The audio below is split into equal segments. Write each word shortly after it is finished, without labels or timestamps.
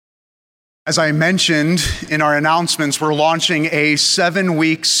As I mentioned in our announcements, we're launching a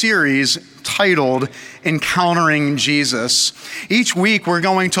 7-week series titled Encountering Jesus. Each week, we're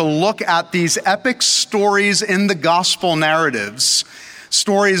going to look at these epic stories in the gospel narratives.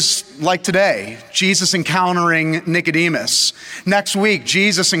 Stories like today, Jesus encountering Nicodemus. Next week,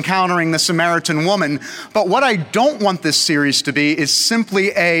 Jesus encountering the Samaritan woman. But what I don't want this series to be is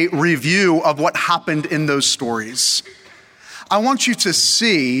simply a review of what happened in those stories. I want you to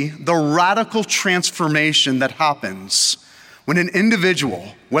see the radical transformation that happens when an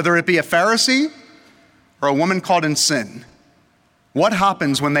individual, whether it be a Pharisee or a woman caught in sin, what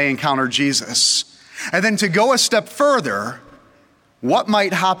happens when they encounter Jesus? And then to go a step further, what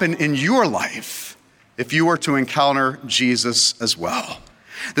might happen in your life if you were to encounter Jesus as well?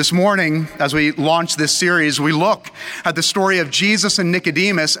 This morning, as we launch this series, we look at the story of Jesus and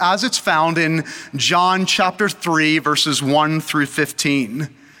Nicodemus as it's found in John chapter 3, verses 1 through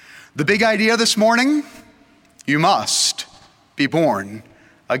 15. The big idea this morning, you must be born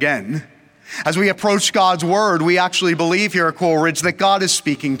again. As we approach God's word, we actually believe here at Coral Ridge that God is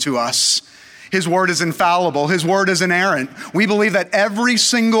speaking to us. His word is infallible. His word is inerrant. We believe that every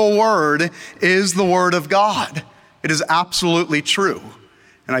single word is the word of God. It is absolutely true.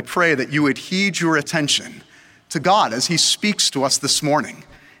 And I pray that you would heed your attention to God as he speaks to us this morning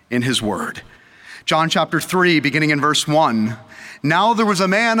in his word. John chapter 3, beginning in verse 1. Now there was a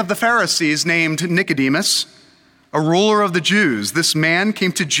man of the Pharisees named Nicodemus, a ruler of the Jews. This man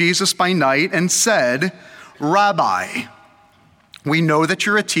came to Jesus by night and said, Rabbi, we know that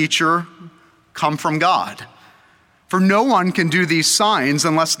you're a teacher come from God. For no one can do these signs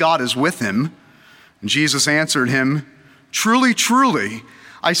unless God is with him. And Jesus answered him, Truly, truly,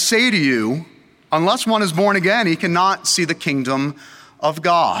 I say to you, unless one is born again, he cannot see the kingdom of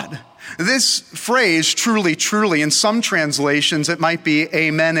God. This phrase, truly, truly, in some translations, it might be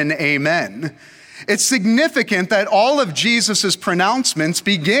amen and amen. It's significant that all of Jesus' pronouncements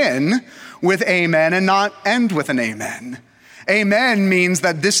begin with amen and not end with an amen. Amen means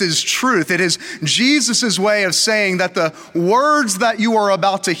that this is truth. It is Jesus' way of saying that the words that you are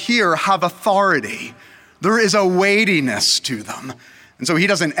about to hear have authority. There is a weightiness to them. And so he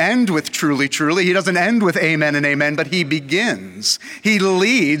doesn't end with truly, truly. He doesn't end with amen and amen, but he begins. He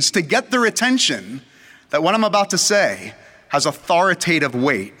leads to get their attention that what I'm about to say has authoritative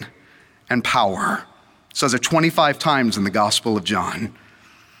weight and power. It says it 25 times in the Gospel of John.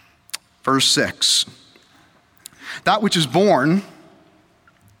 Verse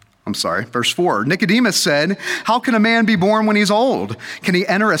 4. Nicodemus said, how can a man be born when he's old? Can he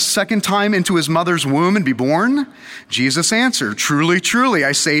enter a second time into his mother's womb and be born? Jesus answered, Truly, truly,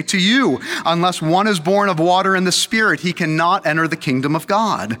 I say to you, unless one is born of water and the Spirit, he cannot enter the kingdom of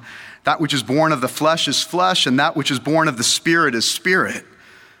God. That which is born of the flesh is flesh, and that which is born of the Spirit is spirit.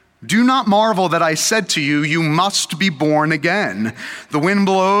 Do not marvel that I said to you, you must be born again. The wind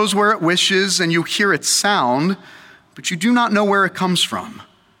blows where it wishes, and you hear its sound, but you do not know where it comes from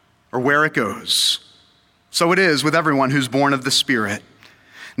or where it goes. So it is with everyone who's born of the Spirit.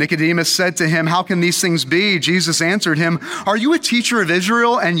 Nicodemus said to him, how can these things be? Jesus answered him, are you a teacher of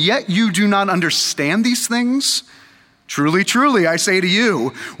Israel, and yet you do not understand these things? Truly, truly, I say to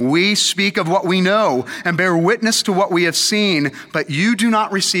you, we speak of what we know and bear witness to what we have seen, but you do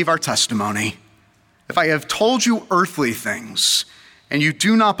not receive our testimony. If I have told you earthly things and you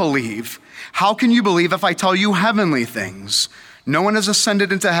do not believe, how can you believe if I tell you heavenly things? No one has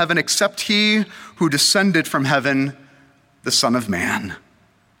ascended into heaven except he who descended from heaven, the Son of Man.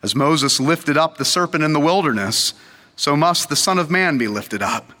 As Moses lifted up the serpent in the wilderness, so must the Son of Man be lifted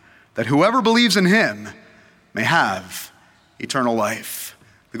up, that whoever believes in him may have eternal life.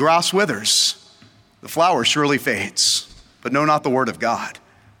 The grass withers, the flower surely fades, but no, not the word of God.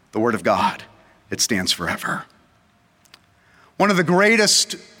 The word of God, it stands forever. One of the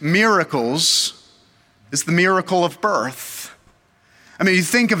greatest miracles is the miracle of birth. I mean, you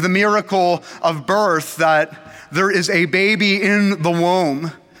think of the miracle of birth, that there is a baby in the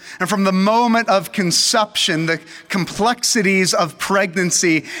womb. And from the moment of conception, the complexities of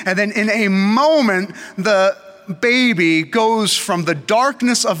pregnancy, and then in a moment, the baby goes from the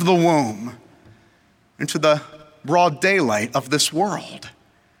darkness of the womb into the broad daylight of this world.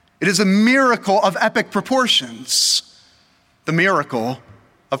 It is a miracle of epic proportions, the miracle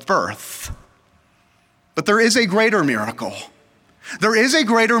of birth. But there is a greater miracle. There is a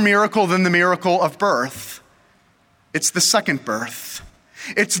greater miracle than the miracle of birth. It's the second birth.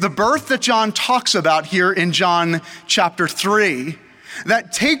 It's the birth that John talks about here in John chapter 3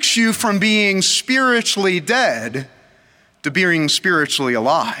 that takes you from being spiritually dead to being spiritually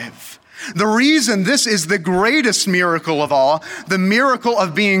alive. The reason this is the greatest miracle of all, the miracle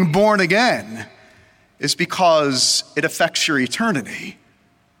of being born again, is because it affects your eternity.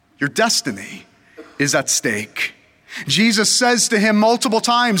 Your destiny is at stake. Jesus says to him multiple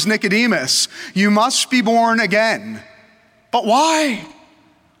times, Nicodemus, you must be born again. But why?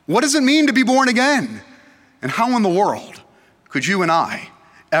 What does it mean to be born again? And how in the world could you and I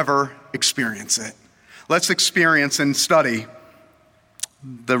ever experience it? Let's experience and study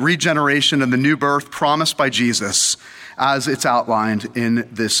the regeneration and the new birth promised by Jesus as it's outlined in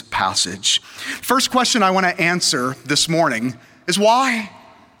this passage. First question I want to answer this morning is why?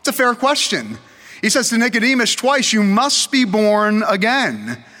 It's a fair question. He says to Nicodemus twice, you must be born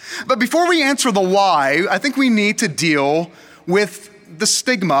again. But before we answer the why, I think we need to deal with the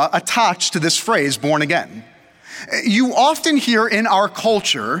stigma attached to this phrase, born again. You often hear in our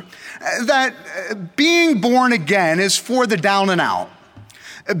culture that being born again is for the down and out.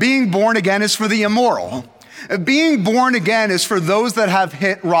 Being born again is for the immoral. Being born again is for those that have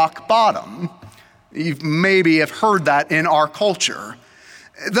hit rock bottom. You maybe have heard that in our culture.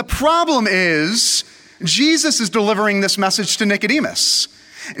 The problem is Jesus is delivering this message to Nicodemus.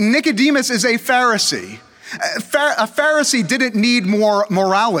 Nicodemus is a Pharisee. A Pharisee didn't need more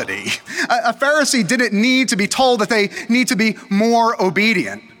morality. A Pharisee didn't need to be told that they need to be more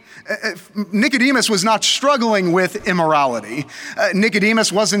obedient. Nicodemus was not struggling with immorality.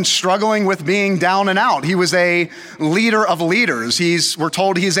 Nicodemus wasn't struggling with being down and out. He was a leader of leaders. We're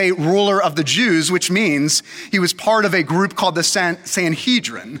told he's a ruler of the Jews, which means he was part of a group called the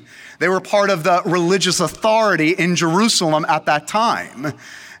Sanhedrin. They were part of the religious authority in Jerusalem at that time.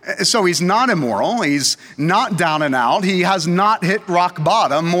 So he's not immoral, he's not down and out, he has not hit rock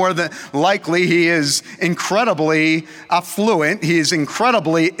bottom. More than likely, he is incredibly affluent, he is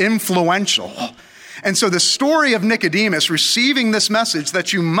incredibly influential. And so the story of Nicodemus receiving this message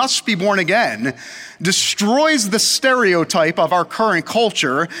that you must be born again destroys the stereotype of our current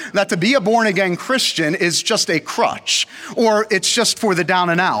culture that to be a born again Christian is just a crutch, or it's just for the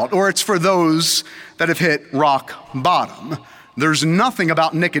down and out, or it's for those that have hit rock bottom. There's nothing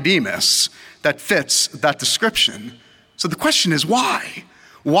about Nicodemus that fits that description. So the question is why?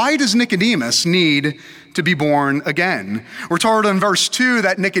 Why does Nicodemus need to be born again? We're told in verse 2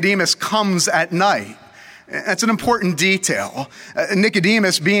 that Nicodemus comes at night. That's an important detail.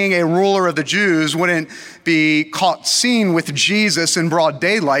 Nicodemus, being a ruler of the Jews, wouldn't be caught seen with Jesus in broad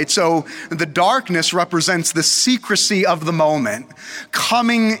daylight. So the darkness represents the secrecy of the moment,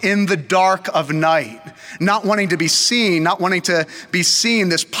 coming in the dark of night, not wanting to be seen,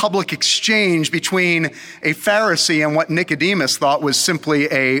 this public exchange between a Pharisee and what Nicodemus thought was simply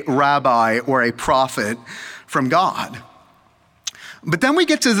a rabbi or a prophet from God. But then we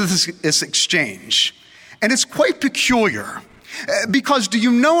get to this exchange. And it's quite peculiar because do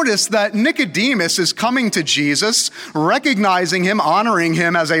you notice that Nicodemus is coming to Jesus, recognizing him, honoring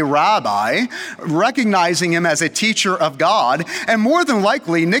him as a rabbi, recognizing him as a teacher of God, and more than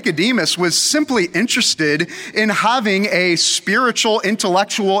likely Nicodemus was simply interested in having a spiritual,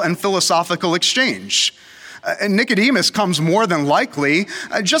 intellectual, and philosophical exchange. Nicodemus comes more than likely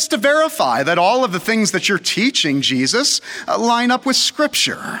just to verify that all of the things that you're teaching, Jesus, line up with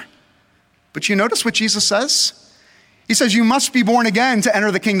Scripture. But you notice what Jesus says? He says, you must be born again to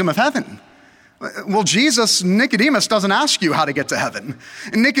enter the kingdom of heaven. Well, Nicodemus doesn't ask you how to get to heaven.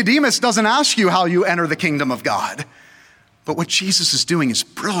 Nicodemus doesn't ask you how you enter the kingdom of God. But what Jesus is doing is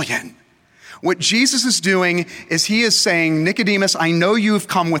brilliant. What Jesus is doing is he is saying, Nicodemus, I know you've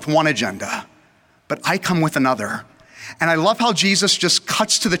come with one agenda, but I come with another. And I love how Jesus just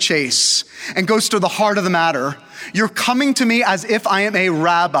cuts to the chase and goes to the heart of the matter. You're coming to me as if I am a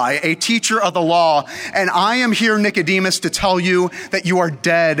rabbi, a teacher of the law, and I am here, Nicodemus, to tell you that you are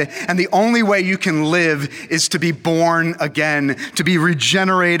dead, and the only way you can live is to be born again, to be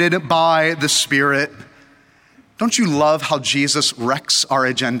regenerated by the Spirit. Don't you love how Jesus wrecks our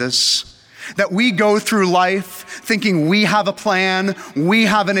agendas? That we go through life thinking we have a plan, we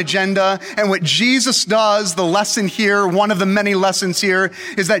have an agenda, and what Jesus does, the lesson here, one of the many lessons here,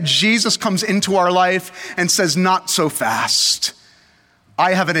 is that Jesus comes into our life and says, not so fast.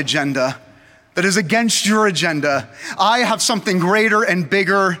 I have an agenda that is against your agenda. I have something greater and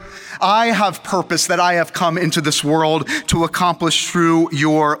bigger. I have purpose that I have come into this world to accomplish through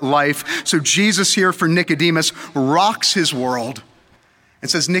your life. So Jesus here for Nicodemus rocks his world and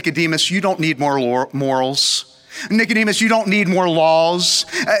says, Nicodemus, you don't need more morals. Nicodemus, you don't need more laws.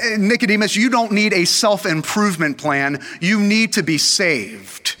 Nicodemus, you don't need a self-improvement plan. You need to be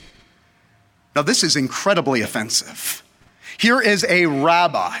saved. Now, this is incredibly offensive. Here is a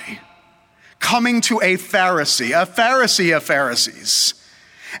rabbi coming to a Pharisee of Pharisees,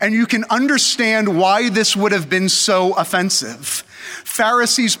 And you can understand why this would have been so offensive.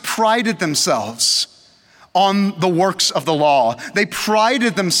 Pharisees prided themselves on the works of the law. They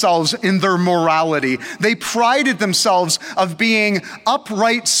prided themselves in their morality. They prided themselves of being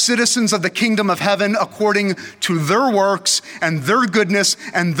upright citizens of the kingdom of heaven according to their works and their goodness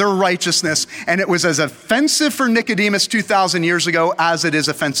and their righteousness. And it was as offensive for Nicodemus 2,000 years ago as it is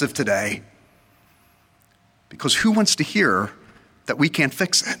offensive today. Because who wants to hear that we can't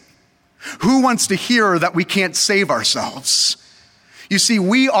fix it? Who wants to hear that we can't save ourselves? You see,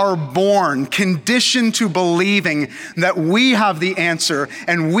 we are born conditioned to believing that we have the answer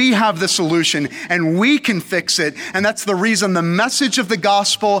and we have the solution and we can fix it. And that's the reason the message of the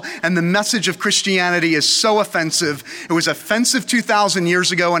gospel and the message of Christianity is so offensive. It was offensive 2,000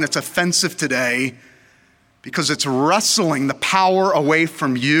 years ago and it's offensive today because it's wresting the power away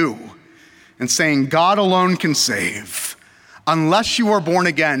from you and saying God alone can save. Unless you are born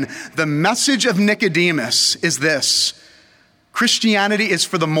again, the message of Nicodemus is this: Christianity is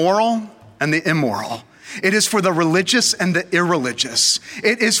for the moral and the immoral. It is for the religious and the irreligious.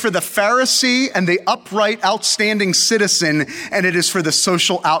 It is for the Pharisee and the upright, outstanding citizen, and it is for the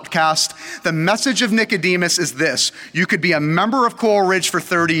social outcast. The message of Nicodemus is this: you could be a member of Coral Ridge for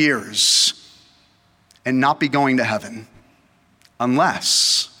 30 years and not be going to heaven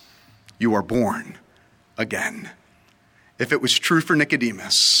unless you are born again. If it was true for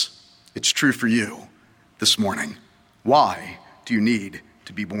Nicodemus, it's true for you this morning. Why do you need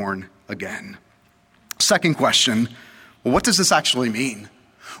to be born again? Second question, well, what does this actually mean?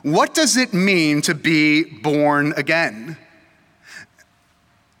 What does it mean to be born again?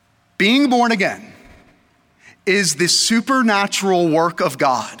 Being born again is the supernatural work of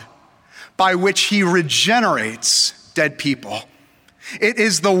God by which he regenerates dead people. It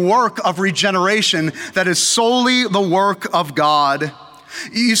is the work of regeneration that is solely the work of God.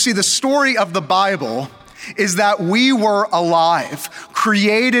 You see, the story of the Bible is that we were alive,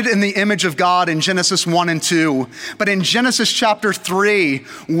 created in the image of God in Genesis 1 and 2. But in Genesis chapter 3,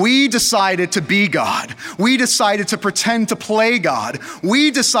 we decided to be God. We decided to pretend to play God.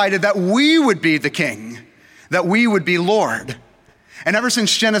 We decided that we would be the king, that we would be Lord. And ever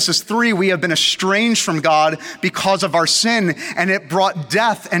since Genesis 3, we have been estranged from God because of our sin, and it brought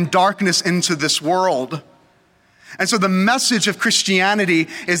death and darkness into this world. And so the message of Christianity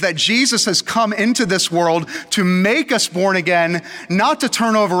is that Jesus has come into this world to make us born again, not to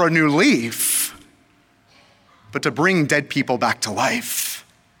turn over a new leaf, but to bring dead people back to life.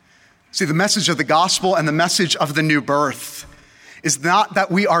 See, the message of the gospel and the message of the new birth is not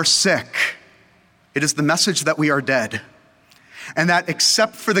that we are sick. It is the message that we are dead. And that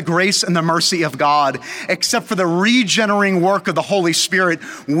except for the grace and the mercy of God, except for the regenerating work of the Holy Spirit,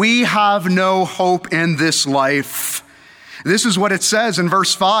 we have no hope in this life. This is what it says in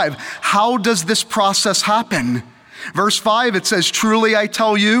verse 5. How does this process happen? Verse 5, it says, "Truly I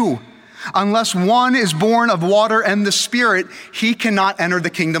tell you, unless one is born of water and the Spirit, he cannot enter the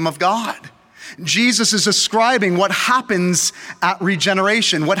kingdom of God." Jesus is describing what happens at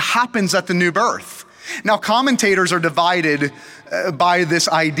regeneration, what happens at the new birth. Now, commentators are divided by this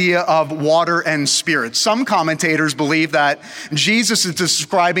idea of water and spirit. Some commentators believe that Jesus is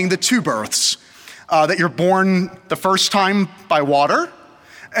describing the two births, that you're born the first time by water,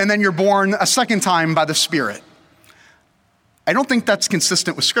 and then you're born a second time by the Spirit. I don't think that's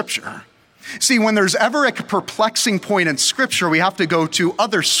consistent with Scripture. See, when there's ever a perplexing point in Scripture, we have to go to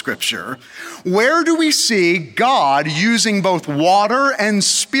other Scripture. Where do we see God using both water and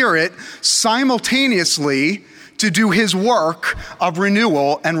Spirit simultaneously to do his work of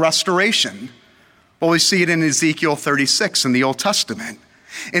renewal and restoration? Well, we see it in Ezekiel 36 in the Old Testament.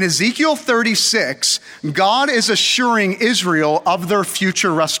 In Ezekiel 36, God is assuring Israel of their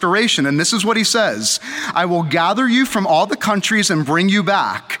future restoration. And this is what he says: "I will gather you from all the countries and bring you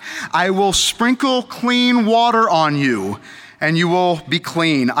back. I will sprinkle clean water on you, and you will be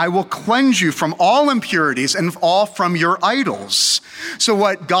clean. I will cleanse you from all impurities and all from your idols." So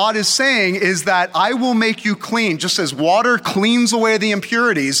what God is saying is that I will make you clean. Just as water cleans away the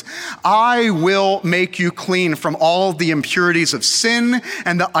impurities, I will make you clean from all the impurities of sin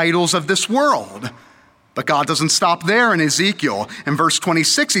and the idols of this world. But God doesn't stop there in Ezekiel. In verse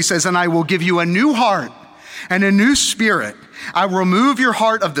 26, he says, "And I will give you a new heart and a new spirit. I will remove your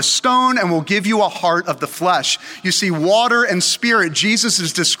heart of the stone and will give you a heart of the flesh." You see, water and spirit, Jesus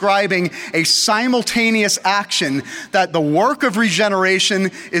is describing a simultaneous action, that the work of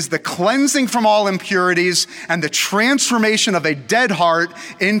regeneration is the cleansing from all impurities and the transformation of a dead heart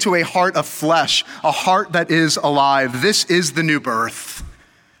into a heart of flesh, a heart that is alive. This is the new birth.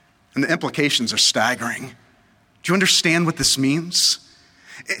 And the implications are staggering. Do you understand what this means?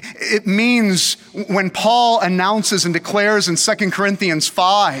 It means when Paul announces and declares in 2 Corinthians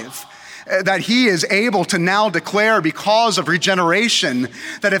 5 that he is able to now declare because of regeneration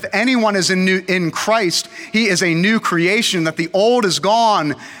that if anyone is in Christ, he is a new creation, that the old is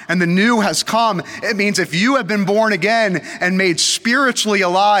gone and the new has come. It means if you have been born again and made spiritually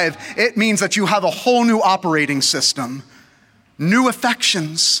alive, it means that you have a whole new operating system, new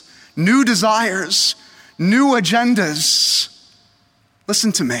affections, new desires, new agendas.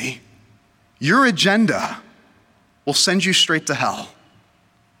 Listen to me. Your agenda will send you straight to hell.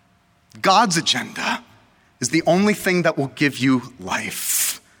 God's agenda is the only thing that will give you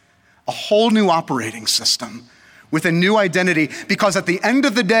life. A whole new operating system with a new identity, because at the end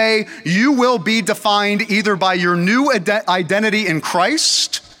of the day, you will be defined either by your new identity in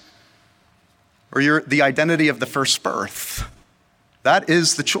Christ or the identity of the first birth. That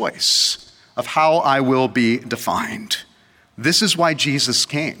is the choice of how I will be defined. This is why Jesus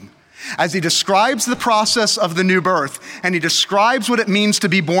came. As he describes the process of the new birth and he describes what it means to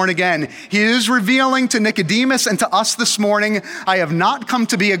be born again, he is revealing to Nicodemus and to us this morning, I have not come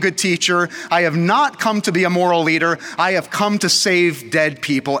to be a good teacher. I have not come to be a moral leader. I have come to save dead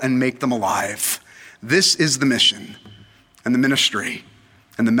people and make them alive. This is the mission and the ministry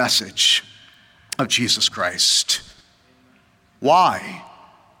and the message of Jesus Christ. Why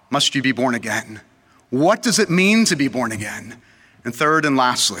must you be born again? What does it mean to be born again? And third and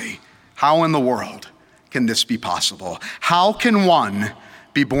lastly, how in the world can this be possible? How can one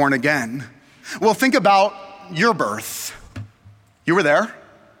be born again? Well, think about your birth. You were there,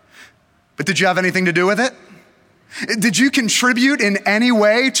 but did you have anything to do with it? Did you contribute in any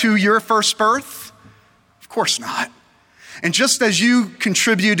way to your first birth? Of course not. And just as you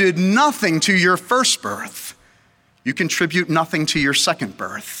contributed nothing to your first birth, you contribute nothing to your second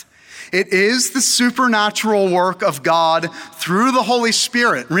birth. It is the supernatural work of God through the Holy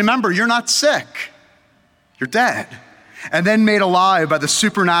Spirit. Remember, you're not sick. You're dead. And then made alive by the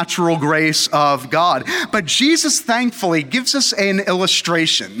supernatural grace of God. But Jesus thankfully gives us an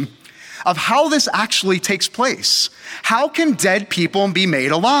illustration of how this actually takes place. How can dead people be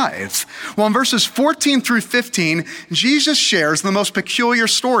made alive? Well, in verses 14 through 15, Jesus shares the most peculiar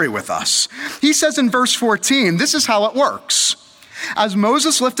story with us. He says in verse 14, this is how it works. As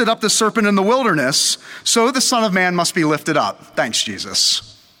Moses lifted up the serpent in the wilderness, so the Son of Man must be lifted up. Thanks,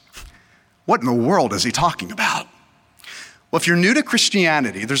 Jesus. What in the world is he talking about? Well, if you're new to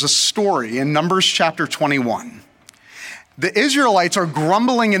Christianity, there's a story in Numbers chapter 21. The Israelites are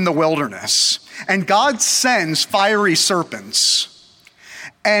grumbling in the wilderness, and God sends fiery serpents.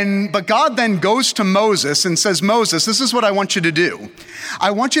 But God then goes to Moses and says, Moses, this is what I want you to do. I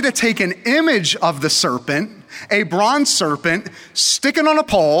want you to take an image of the serpent, a bronze serpent, stick it on a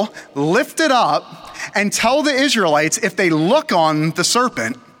pole, lift it up, and tell the Israelites if they look on the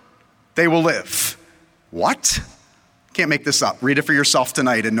serpent, they will live. What? Can't make this up. Read it for yourself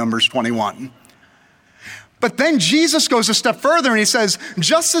tonight in Numbers 21. But then Jesus goes a step further and he says,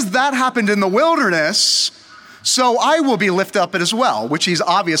 just as that happened in the wilderness, so I will be lifted up as well, which he's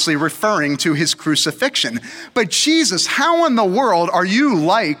obviously referring to his crucifixion. But Jesus, how in the world are you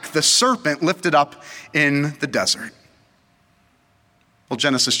like the serpent lifted up in the desert? Well,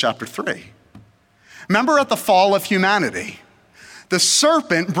 Genesis chapter 3. Remember at the fall of humanity, the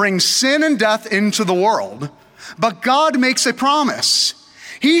serpent brings sin and death into the world, but God makes a promise.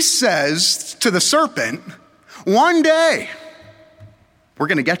 He says to the serpent, one day, we're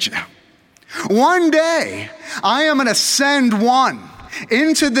going to get you. One day, I am going to send one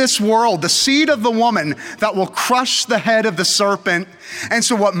into this world, the seed of the woman that will crush the head of the serpent. And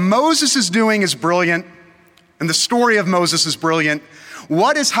so what Moses is doing is brilliant, and the story of Moses is brilliant.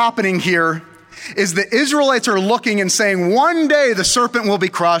 What is happening here is the Israelites are looking and saying, one day the serpent will be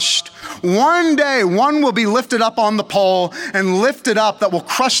crushed. One day one will be lifted up on the pole and lifted up that will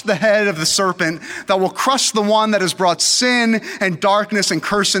crush the head of the serpent, that will crush the one that has brought sin and darkness and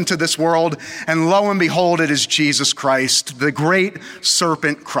curse into this world. And lo and behold, it is Jesus Christ, the great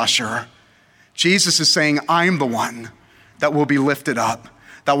serpent crusher. Jesus is saying, I'm the one that will be lifted up,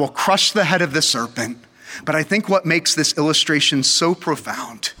 that will crush the head of the serpent. But I think what makes this illustration so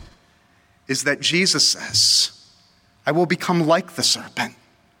profound is that Jesus says, I will become like the serpent.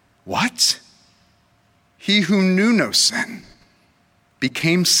 What? He who knew no sin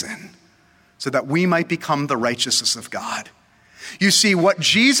became sin so that we might become the righteousness of God. You see, what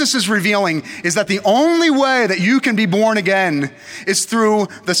Jesus is revealing is that the only way that you can be born again is through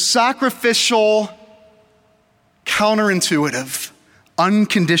the sacrificial, counterintuitive,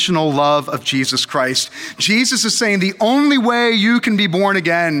 unconditional love of Jesus Christ. Jesus is saying the only way you can be born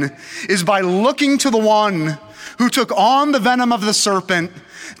again is by looking to the one who took on the venom of the serpent,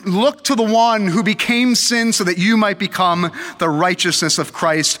 look to the one who became sin so that you might become the righteousness of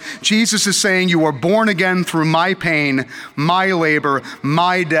Christ. Jesus is saying you are born again through my pain, my labor,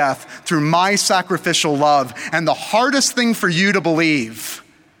 my death, through my sacrificial love. And the hardest thing for you to believe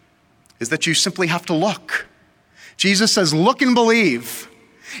is that you simply have to look. Jesus says, look and believe.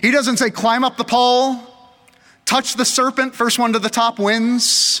 He doesn't say climb up the pole, touch the serpent, first one to the top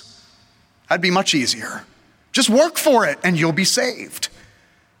wins. That'd be much easier. Just work for it and you'll be saved.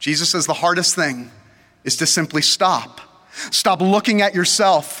 Jesus says the hardest thing is to simply stop. Stop looking at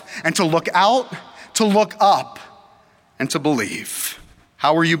yourself and to look out, to look up, and to believe.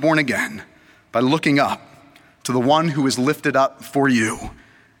 How are you born again? By looking up to the one who is lifted up for you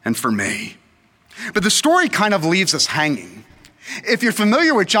and for me. But the story kind of leaves us hanging. If you're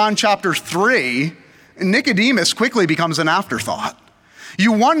familiar with John chapter 3, Nicodemus quickly becomes an afterthought.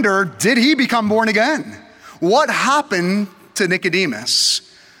 You wonder, did he become born again? What happened to Nicodemus?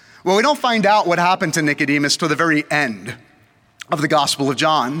 Well, we don't find out what happened to Nicodemus till the very end of the Gospel of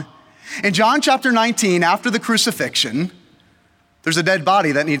John. In John chapter 19, after the crucifixion, there's a dead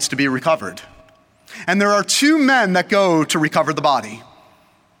body that needs to be recovered. And there are two men that go to recover the body.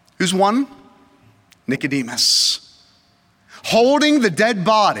 Who's one? Nicodemus. Holding the dead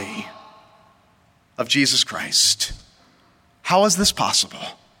body of Jesus Christ. How is this possible?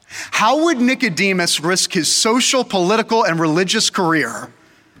 How would Nicodemus risk his social, political, and religious career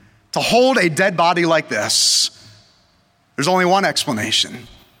to hold a dead body like this? There's only one explanation.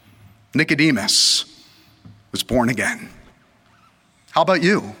 Nicodemus was born again. How about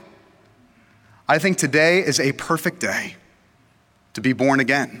you? I think today is a perfect day to be born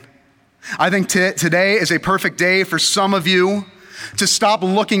again. I think today is a perfect day for some of you to stop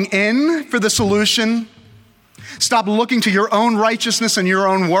looking in for the solution, stop looking to your own righteousness and your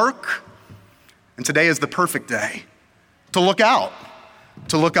own work. And today is the perfect day to look out,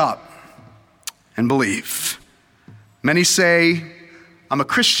 to look up, and believe. Many say, I'm a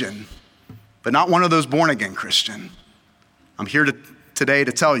Christian, but not one of those born-again Christian. I'm here today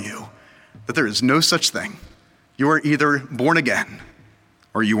to tell you that there is no such thing. You are either born again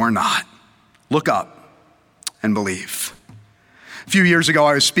or you are not. Look up and believe. A few years ago,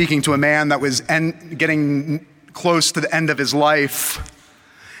 I was speaking to a man that was getting close to the end of his life.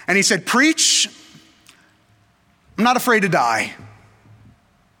 And he said, preach, I'm not afraid to die.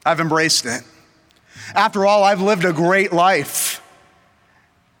 I've embraced it. After all, I've lived a great life.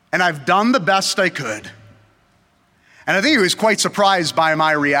 And I've done the best I could. And I think he was quite surprised by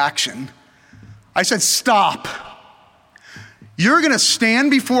my reaction. I said, stop. You're going to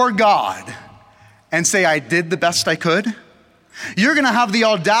stand before God and say, I did the best I could? You're going to have the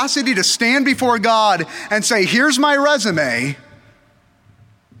audacity to stand before God and say, here's my resume,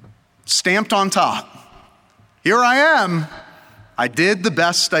 stamped on top. Here I am. I did the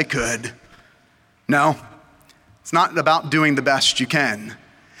best I could. No, it's not about doing the best you can.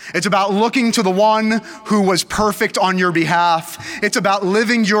 It's about looking to the one who was perfect on your behalf. It's about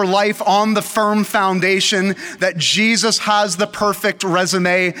living your life on the firm foundation that Jesus has the perfect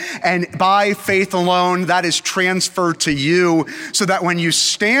resume, and by faith alone, that is transferred to you so that when you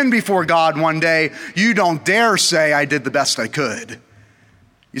stand before God one day, you don't dare say, I did the best I could.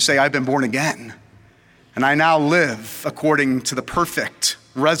 You say, I've been born again, and I now live according to the perfect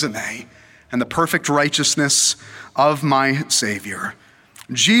resume and the perfect righteousness of my Savior.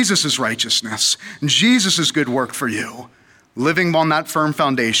 Jesus' righteousness, Jesus' good work for you, living on that firm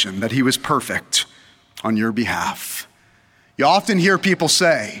foundation that he was perfect on your behalf. You often hear people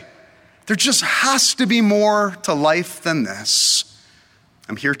say, there just has to be more to life than this.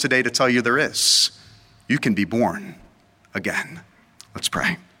 I'm here today to tell you there is. You can be born again. Let's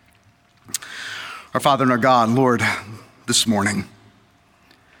pray. Our Father and our God, Lord, this morning,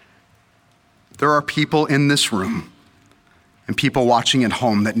 there are people in this room and people watching at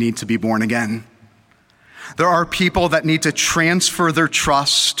home that need to be born again. There are people that need to transfer their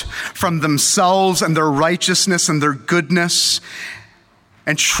trust from themselves and their righteousness and their goodness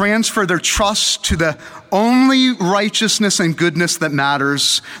and transfer their trust to the only righteousness and goodness that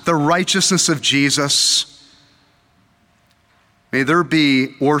matters, the righteousness of Jesus. May there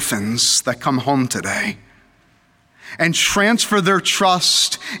be orphans that come home today and transfer their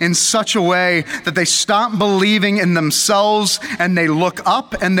trust in such a way that they stop believing in themselves and they look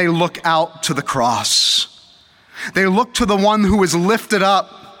up and they look out to the cross. They look to the one who was lifted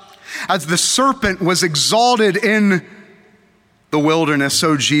up. As the serpent was exalted in the wilderness,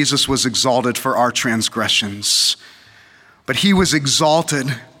 so Jesus was exalted for our transgressions. But he was exalted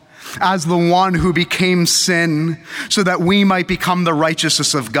as the one who became sin so that we might become the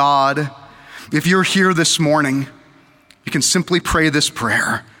righteousness of God. If you're here this morning, you can simply pray this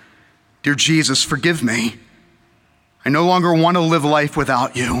prayer. Dear Jesus, forgive me. I no longer want to live life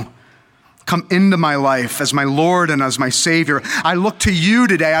without you. Come into my life as my Lord and as my Savior. I look to you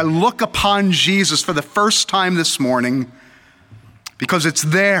today. I look upon Jesus for the first time this morning because it's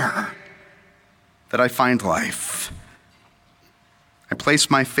there that I find life. I place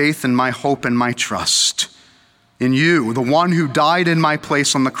my faith and my hope and my trust in you, the one who died in my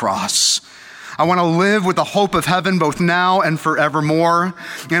place on the cross. I want to live with the hope of heaven both now and forevermore.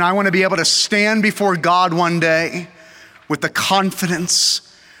 And I want to be able to stand before God one day with the confidence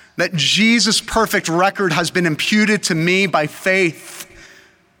that Jesus' perfect record has been imputed to me by faith,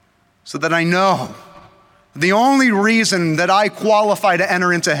 so that I know the only reason that I qualify to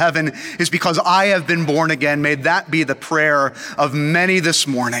enter into heaven is because I have been born again. May that be the prayer of many this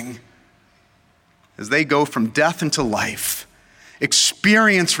morning as they go from death into life,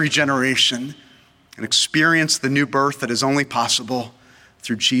 experience regeneration, and experience the new birth that is only possible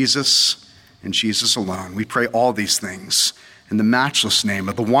through Jesus and Jesus alone. We pray all these things in the matchless name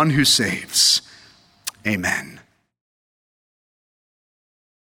of the one who saves. Amen.